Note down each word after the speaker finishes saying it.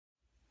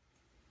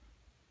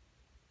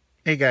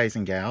Hey guys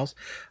and gals,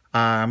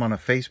 I'm on a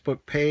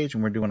Facebook page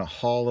and we're doing a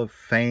Hall of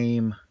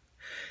Fame.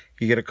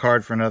 You get a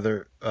card for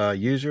another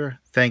user.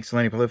 Thanks,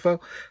 Lenny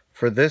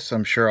for this.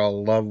 I'm sure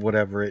I'll love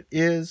whatever it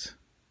is.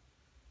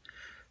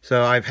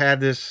 So I've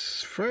had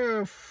this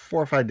for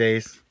 4 or 5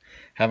 days.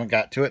 Haven't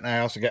got to it, and I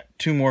also got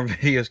 2 more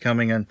videos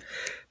coming on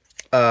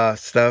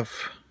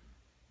stuff.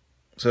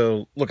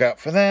 So look out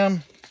for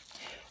them.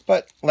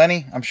 But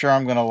Lenny, I'm sure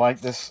I'm going to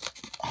like this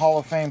Hall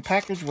of Fame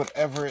package,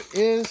 whatever it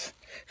is.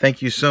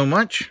 Thank you so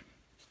much.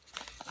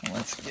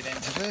 Let's get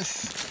into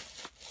this.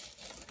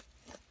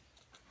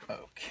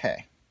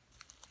 Okay.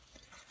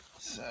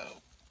 So,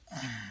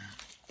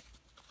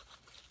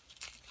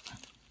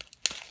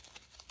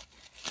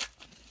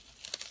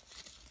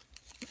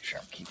 make sure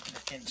I'm keeping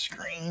it in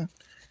screen.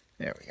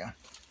 There we go.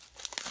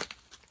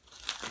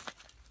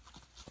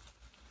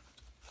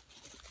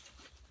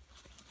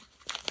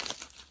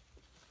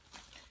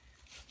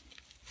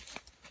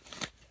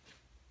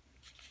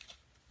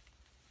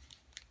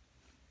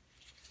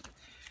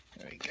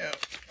 There we go.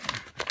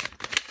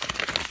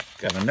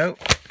 Got a note.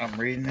 I'm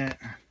reading it.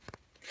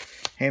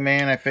 Hey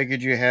man, I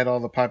figured you had all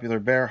the popular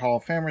Bear Hall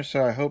of Famers,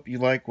 so I hope you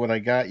like what I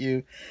got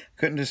you.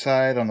 Couldn't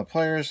decide on the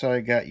players, so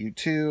I got you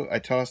 2. I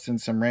tossed in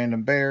some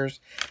random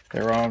Bears.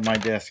 They're on my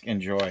desk.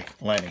 Enjoy.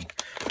 Lenny.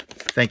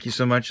 Thank you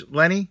so much,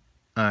 Lenny.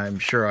 I'm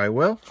sure I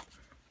will.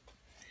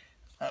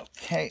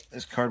 Okay,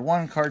 this card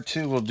 1. Card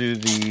 2, we'll do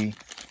the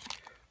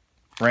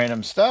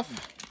random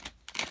stuff.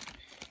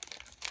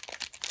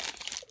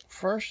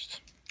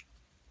 First,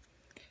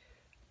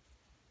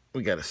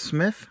 we got a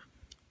Smith.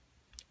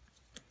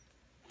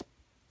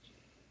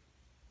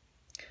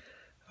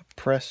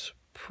 Press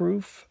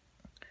proof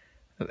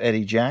of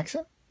Eddie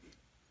Jackson.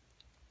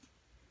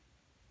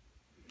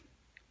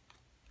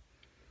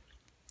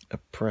 A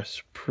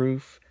press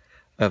proof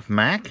of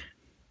Mac.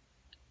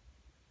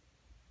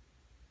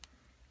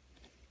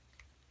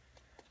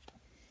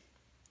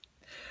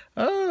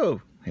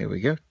 Oh, here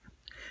we go.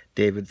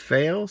 David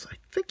Fales. I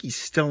think he's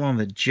still on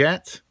the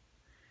Jets.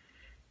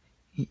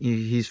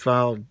 He's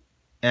followed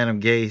Adam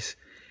Gase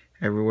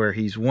everywhere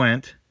he's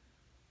went.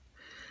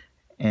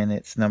 And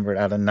it's numbered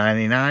out of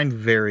 99.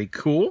 Very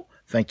cool.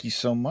 Thank you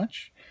so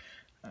much.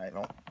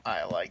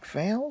 I like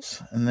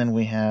Fails. And then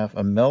we have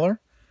a Miller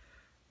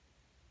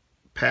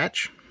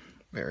patch.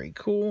 Very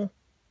cool.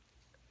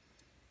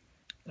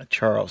 A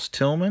Charles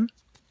Tillman.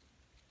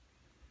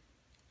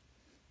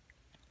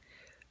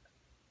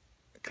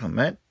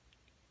 Clement.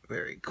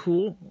 Very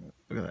cool.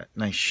 Look at that.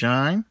 Nice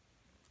shine.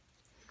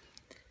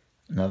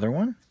 Another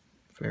one.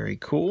 Very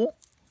cool.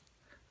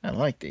 I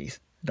like these.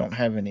 Don't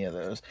have any of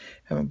those.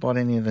 Haven't bought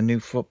any of the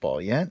new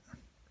football yet.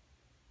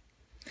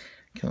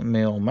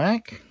 Camille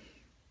Mack.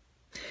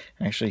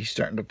 Actually, he's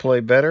starting to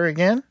play better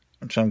again,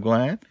 which I'm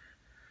glad.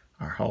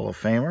 Our Hall of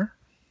Famer.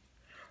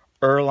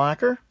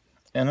 Urlacher.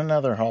 And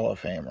another Hall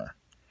of Famer.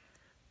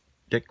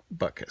 Dick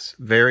Butkus.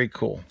 Very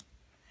cool.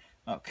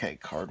 Okay,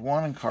 card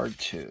 1 and card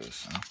 2.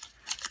 So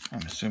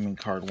I'm assuming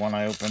card 1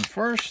 I open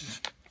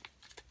first.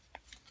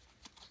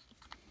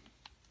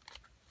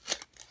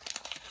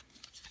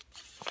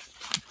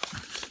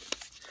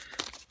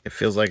 It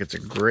feels like it's a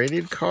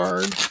graded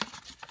card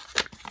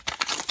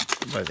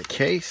by the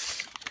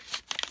case.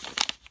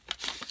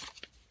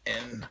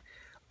 And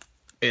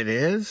it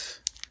is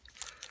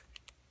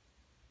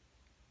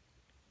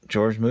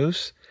George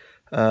Moose,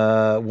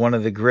 one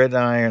of the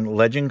Gridiron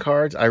Legend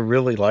cards. I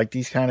really like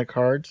these kind of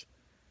cards.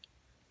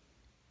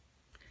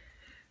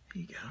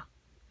 There you go.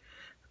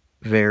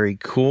 Very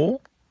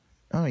cool.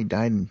 Oh, he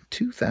died in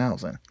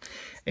 2000.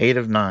 8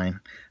 of 9.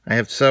 I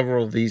have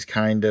several of these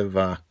kind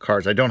of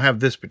cards. I don't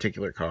have this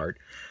particular card,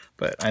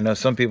 but I know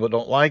some people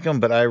don't like them,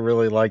 but I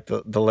really like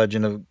the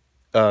Legend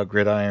of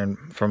Gridiron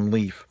from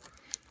Leaf.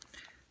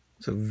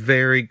 So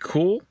very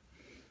cool.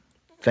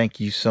 Thank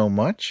you so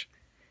much.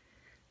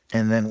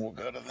 And then we'll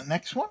go to the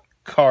next one.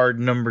 Card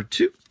number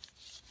 2.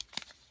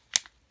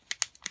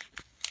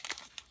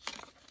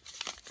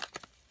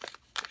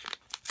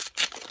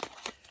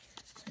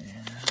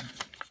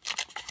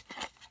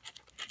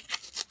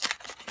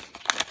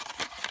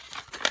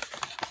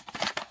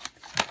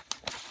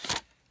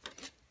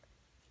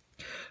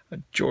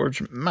 George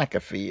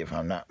McAfee, if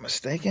I'm not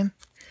mistaken.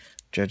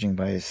 Judging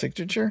by his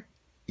signature,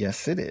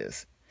 yes it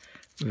is.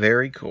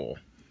 Very cool.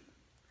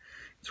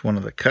 It's one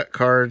of the cut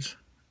cards.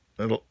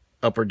 Little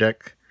Upper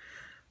Deck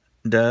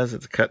does.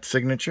 It's a cut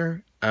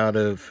signature out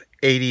of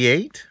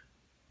 88.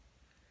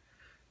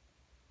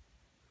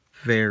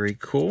 Very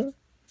cool.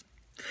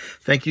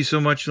 Thank you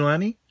so much,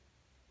 Lenny.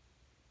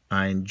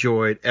 I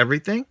enjoyed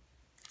everything.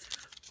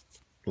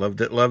 Loved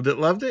it, loved it,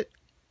 loved it.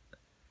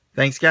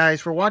 Thanks, guys,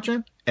 for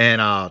watching,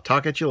 and I'll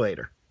talk at you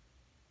later.